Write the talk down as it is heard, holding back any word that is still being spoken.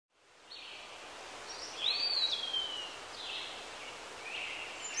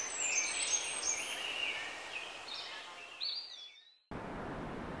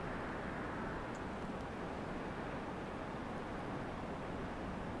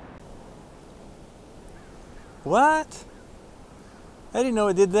What? I didn't know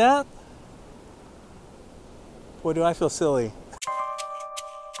it did that. Boy, do I feel silly.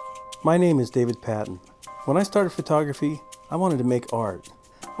 My name is David Patton. When I started photography, I wanted to make art.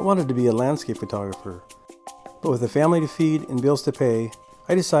 I wanted to be a landscape photographer. But with a family to feed and bills to pay,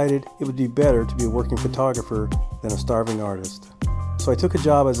 I decided it would be better to be a working photographer than a starving artist. So I took a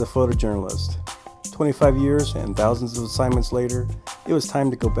job as a photojournalist. 25 years and thousands of assignments later, it was time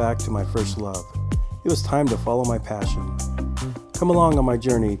to go back to my first love. It was time to follow my passion. Come along on my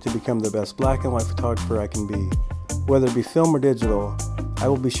journey to become the best black and white photographer I can be. Whether it be film or digital, I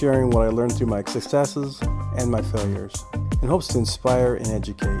will be sharing what I learned through my successes and my failures, in hopes to inspire and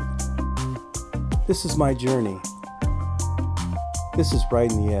educate. This is my journey. This is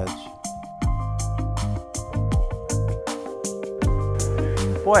Riding the Edge.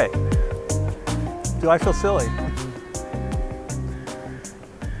 Boy, do I feel silly.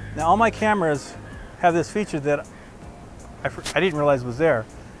 Now all my cameras have this feature that I didn't realize was there.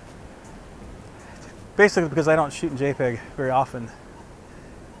 Basically because I don't shoot in JPEG very often.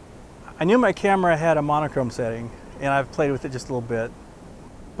 I knew my camera had a monochrome setting and I've played with it just a little bit.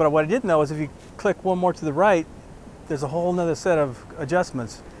 But what I didn't know is if you click one more to the right, there's a whole nother set of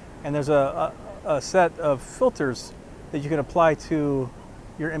adjustments. And there's a set of filters that you can apply to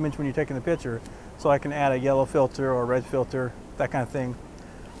your image when you're taking the picture. So I can add a yellow filter or a red filter, that kind of thing.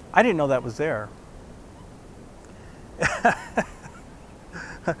 I didn't know that was there.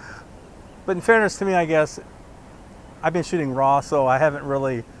 But in fairness to me, I guess, I've been shooting RAW, so I haven't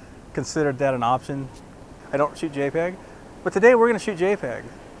really considered that an option. I don't shoot JPEG, but today we're going to shoot JPEG.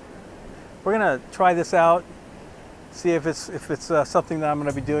 We're going to try this out, see if it's something that I'm going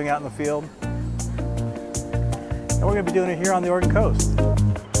to be doing out in the field. And we're going to be doing it here on the Oregon coast.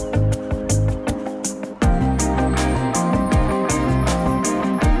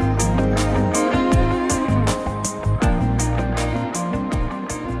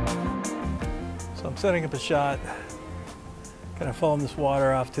 So I'm setting up a shot, kind of following this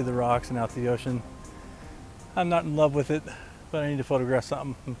water off to the rocks and out to the ocean. I'm not in love with it, but I need to photograph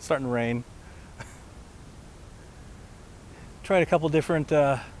something. It's starting to rain. Tried a couple different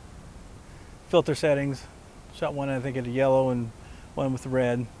filter settings. Shot one I think at a yellow and one with the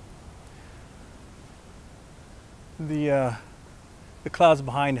red. The clouds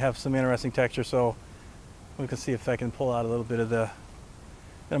behind have some interesting texture, so we can see if I can pull out a little bit of the.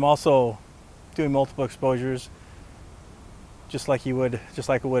 And I'm also doing multiple exposures, just like I would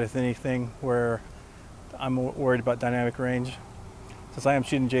with anything where I'm worried about dynamic range. Since I am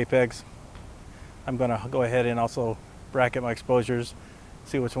shooting JPEGs, I'm going to go ahead and also bracket my exposures,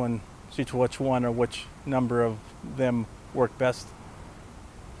 see which one or which number of them work best.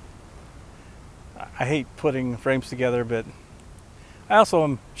 I hate putting frames together, but I also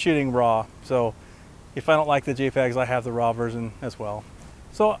am shooting RAW, so if I don't like the JPEGs, I have the RAW version as well.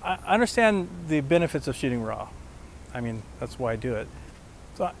 So I understand the benefits of shooting RAW. I mean, that's why I do it.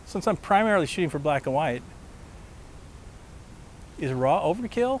 So since I'm primarily shooting for black and white, is RAW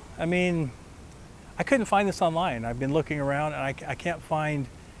overkill? I mean, I couldn't find this online. I've been looking around and I can't find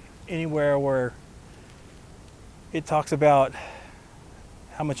anywhere where it talks about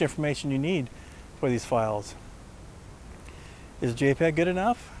how much information you need for these files. Is JPEG good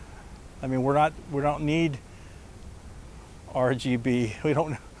enough? I mean, we don't need RGB.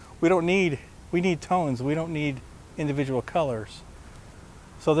 We need tones. We don't need individual colors.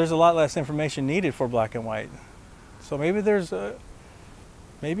 So there's a lot less information needed for black and white. So maybe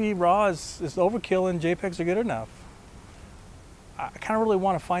maybe RAW is overkill and JPEGs are good enough. I kind of really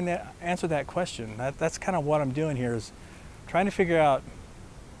want to answer that question. That's kind of what I'm doing here, is trying to figure out,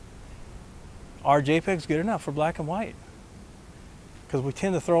 are JPEGs good enough for black and white? Because we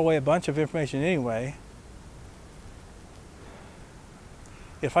tend to throw away a bunch of information anyway.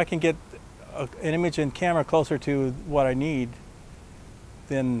 If I can get an image in camera closer to what I need,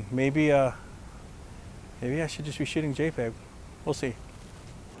 then maybe I should just be shooting JPEG. We'll see.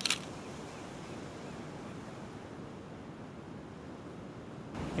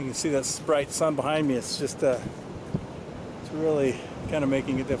 You can see that bright sun behind me. It's just it's really kind of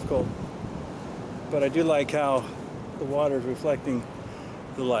making it difficult. But I do like how the water is reflecting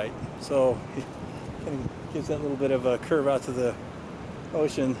the light. So it kind of gives that little bit of a curve out to the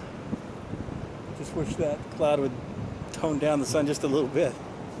ocean. Just wish that cloud would tone down the sun just a little bit.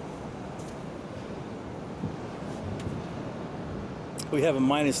 We have a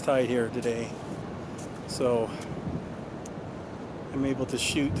minus tide here today, so I'm able to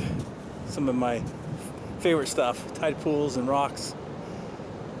shoot some of my favorite stuff, tide pools and rocks.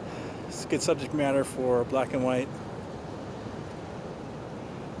 It's good subject matter for black and white.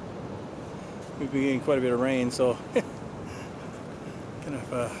 we've been getting quite a bit of rain, so kind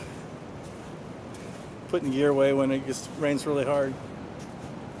of putting gear away when it just rains really hard.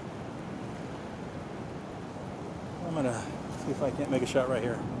 I'm gonna see if I can't make a shot right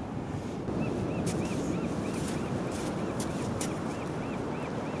here.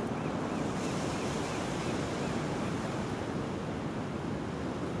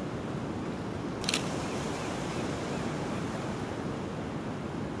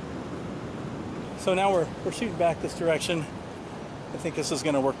 So now we're shooting back this direction. I think this is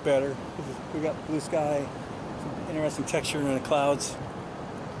going to work better. We've got blue sky, some interesting texture in the clouds.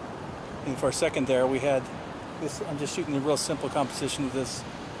 And for a second there, we had this. I'm just shooting a real simple composition of this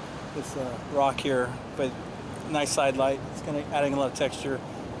rock here, but nice side light. It's going to adding a lot of texture.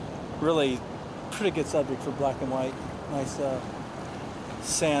 Really, pretty good subject for black and white. Nice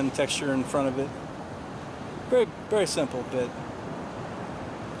sand texture in front of it. Very, very simple, but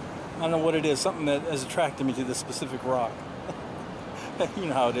I don't know what it is, something that has attracted me to this specific rock. You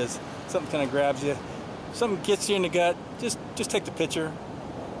know how it is. Something kind of grabs you. Something gets you in the gut. Just take the picture.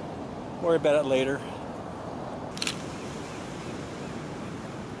 Worry about it later.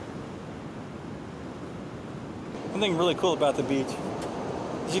 One thing really cool about the beach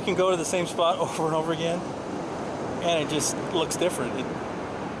is you can go to the same spot over and over again, and it just looks different.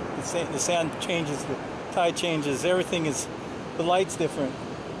 The sand changes, the tide changes, everything is, the light's different.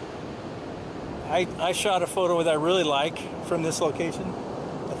 I shot a photo that I really like from this location.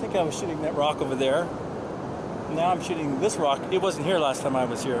 I think I was shooting that rock over there. Now I'm shooting this rock. It wasn't here last time I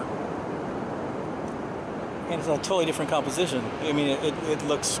was here. And it's a totally different composition. I mean, it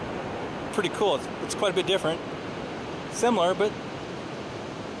looks pretty cool. It's quite a bit different. Similar, but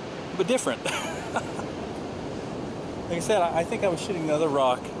different. Like I said, I think I was shooting the other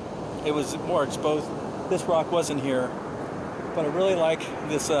rock. It was more exposed. This rock wasn't here. But I really like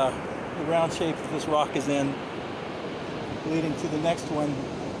this the round shape that this rock is in, leading to the next one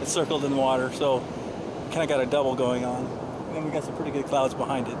that's circled in water. So kind of got a double going on. And then we got some pretty good clouds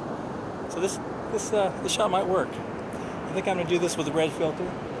behind it. So this shot might work. I think I'm going to do this with a red filter,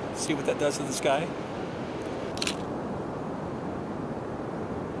 see what that does to the sky.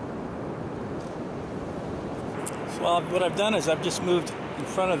 So what I've done is I've just moved in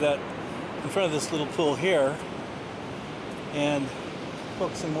front of this little pool here, and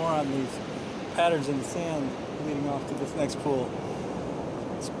focusing more on these patterns in the sand leading off to this next pool.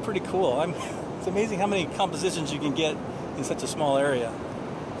 It's pretty cool. It's amazing how many compositions you can get in such a small area.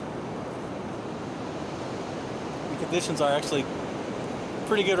 The conditions are actually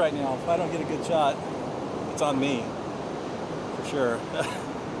pretty good right now. If I don't get a good shot, it's on me, for sure.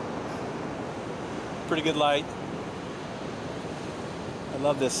 Pretty good light. I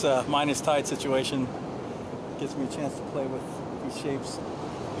love this minus tide situation. It gives me a chance to play with these shapes,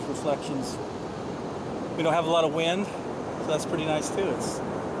 these reflections. We don't have a lot of wind, so that's pretty nice too. It's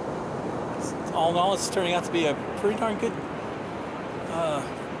all in all, it's turning out to be a pretty darn good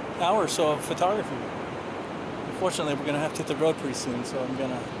hour or so of photography. Unfortunately, we're going to have to hit the road pretty soon, so I'm going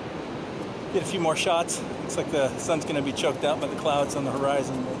to get a few more shots. Looks like the sun's going to be choked out by the clouds on the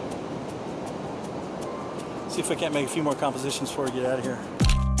horizon. See if I can't make a few more compositions before we get out of here.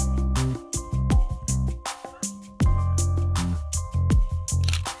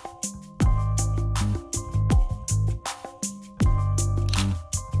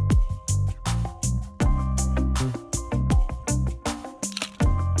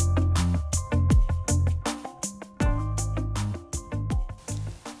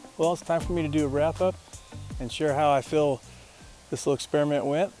 Well, it's time for me to do a wrap-up and share how I feel this little experiment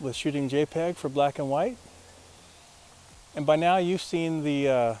went with shooting JPEG for black and white. And by now you've seen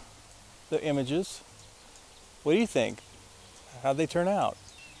the images. What do you think? How'd they turn out?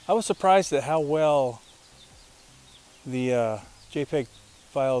 I was surprised at how well the JPEG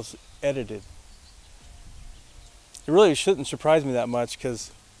files edited. It really shouldn't surprise me that much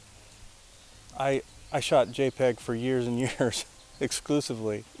because I shot JPEG for years and years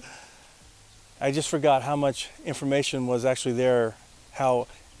exclusively. I just forgot how much information was actually there, how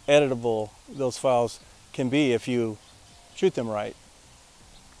editable those files can be if you shoot them right.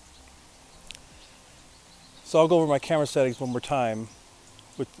 So I'll go over my camera settings one more time.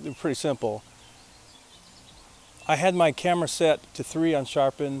 They're pretty simple. I had my camera set to 3 on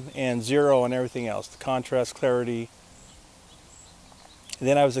sharpen and 0 on everything else, the contrast, clarity. And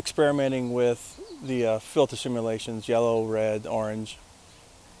then I was experimenting with the filter simulations, yellow, red, orange.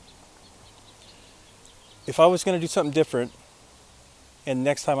 If I was going to do something different, and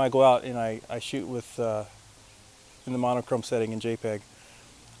next time I go out and I shoot with in the monochrome setting in JPEG,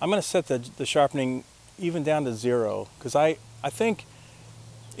 I'm going to set the sharpening even down to 0, because I think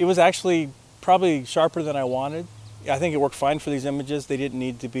it was actually probably sharper than I wanted. I think it worked fine for these images. They didn't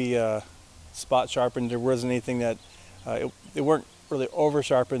need to be spot sharpened. There wasn't anything that, they weren't really over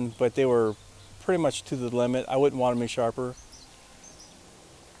sharpened, but they were pretty much to the limit. I wouldn't want them any sharper.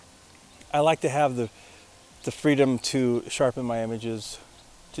 I like to have the freedom to sharpen my images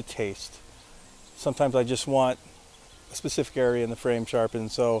to taste. Sometimes I just want a specific area in the frame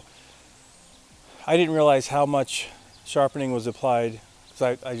sharpened, so I didn't realize how much sharpening was applied,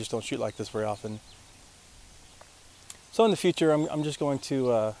 because I just don't shoot like this very often. So in the future, I'm just going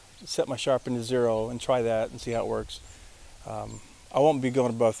to set my sharpen to 0 and try that and see how it works. I won't be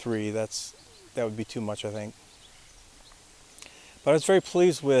going above 3. That would be too much, I think. But I was very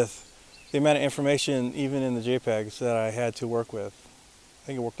pleased with the amount of information, even in the JPEGs, that I had to work with. I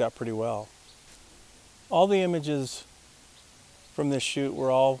think it worked out pretty well. All the images from this shoot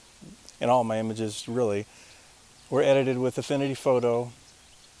were all my images really, were edited with Affinity Photo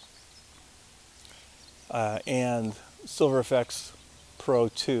and Silver Effects Pro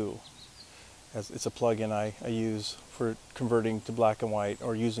 2. It's a plugin I use for converting to black and white,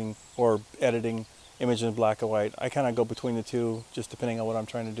 or editing images in black and white. I kind of go between the two, just depending on what I'm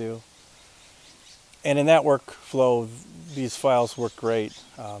trying to do. And in that workflow, these files work great.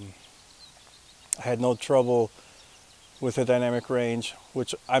 I had no trouble with the dynamic range,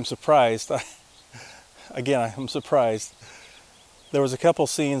 which I'm surprised. Again, I'm surprised. There was a couple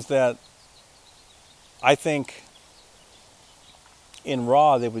scenes that I think in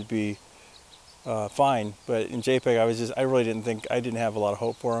RAW they would be fine, but in JPEG I really didn't have a lot of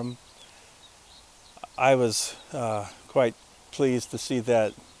hope for them. I was quite pleased to see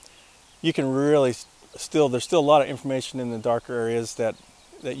that you can really there's still a lot of information in the darker areas that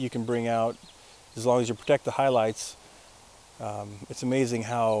you can bring out as long as you protect the highlights. It's amazing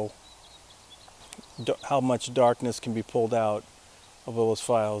how much darkness can be pulled out of those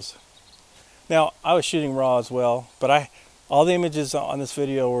files. Now, I was shooting RAW as well, but all the images on this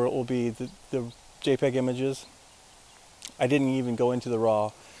video will be the JPEG images. I didn't even go into the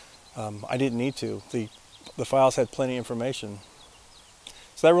RAW. I didn't need to. The files had plenty of information.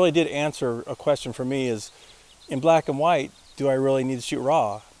 So that really did answer a question for me: is in black and white, do I really need to shoot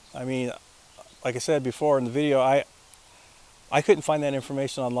RAW? I mean, like I said before in the video, I couldn't find that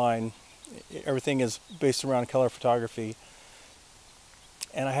information online. Everything is based around color photography.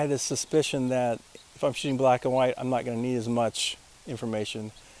 And I had this suspicion that if I'm shooting black and white, I'm not going to need as much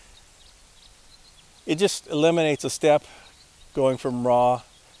information. It just eliminates a step, going from RAW,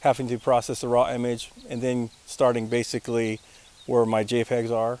 having to process the RAW image, and then starting basically where my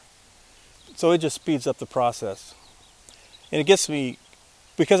JPEGs are. So it just speeds up the process. And it gets me,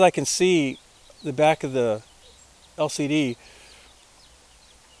 because I can see the back of the LCD,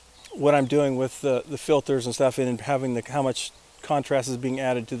 what I'm doing with the filters and stuff, and having how much contrast is being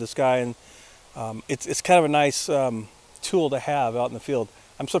added to the sky, and it's kind of a nice tool to have out in the field.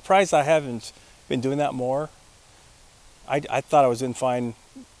 I'm surprised I haven't been doing that more. I thought I was in fine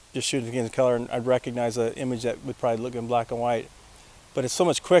just shooting against color, and I'd recognize an image that would probably look in black and white. But it's so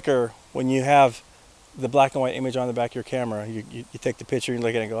much quicker when you have the black and white image on the back of your camera. You take the picture, you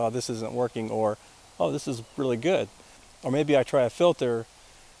look at it and go, oh, this isn't working, or oh, this is really good. Or maybe I try a filter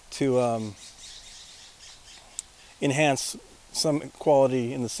to enhance some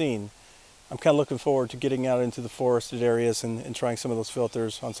quality in the scene. I'm kind of looking forward to getting out into the forested areas and trying some of those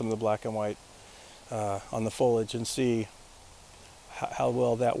filters on some of the black and white on the foliage, and see how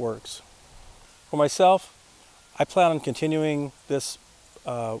well that works. For myself, I plan on continuing this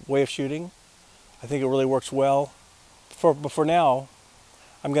way of shooting. I think it really works well. But for now,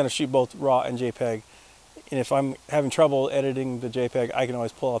 I'm going to shoot both RAW and JPEG. And if I'm having trouble editing the JPEG, I can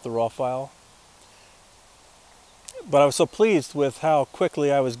always pull out the RAW file. But I was so pleased with how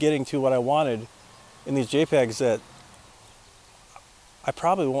quickly I was getting to what I wanted in these JPEGs that I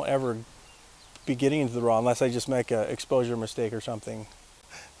probably won't ever be getting into the RAW unless I just make an exposure mistake or something.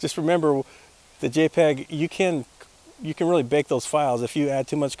 Just remember, the JPEG, you can really bake those files. If you add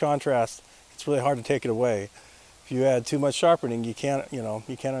too much contrast, it's really hard to take it away. If you add too much sharpening, you can't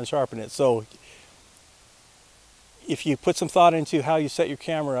unsharpen it. So if you put some thought into how you set your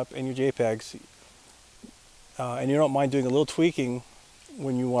camera up in your JPEGs, and you don't mind doing a little tweaking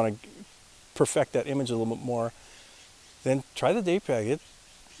when you want to perfect that image a little bit more, then try the JPEG.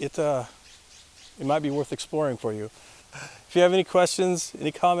 It might be worth exploring for you. If you have any questions,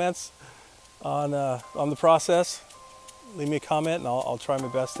 any comments on the process, leave me a comment and I'll try my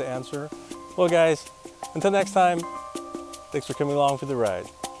best to answer. Well guys, until next time, thanks for coming along for the ride.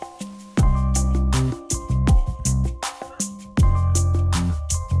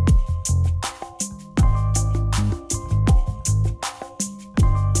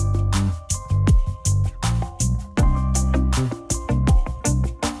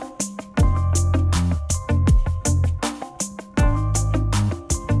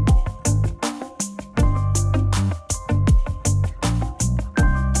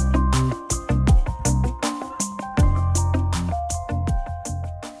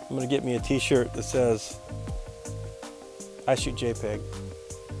 get me a t-shirt that says, I shoot JPEG.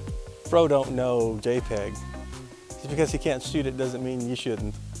 Fro don't know JPEG. Just because he can't shoot it doesn't mean you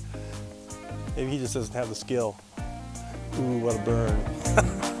shouldn't. Maybe he just doesn't have the skill. Ooh, what a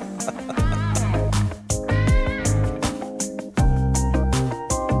burn.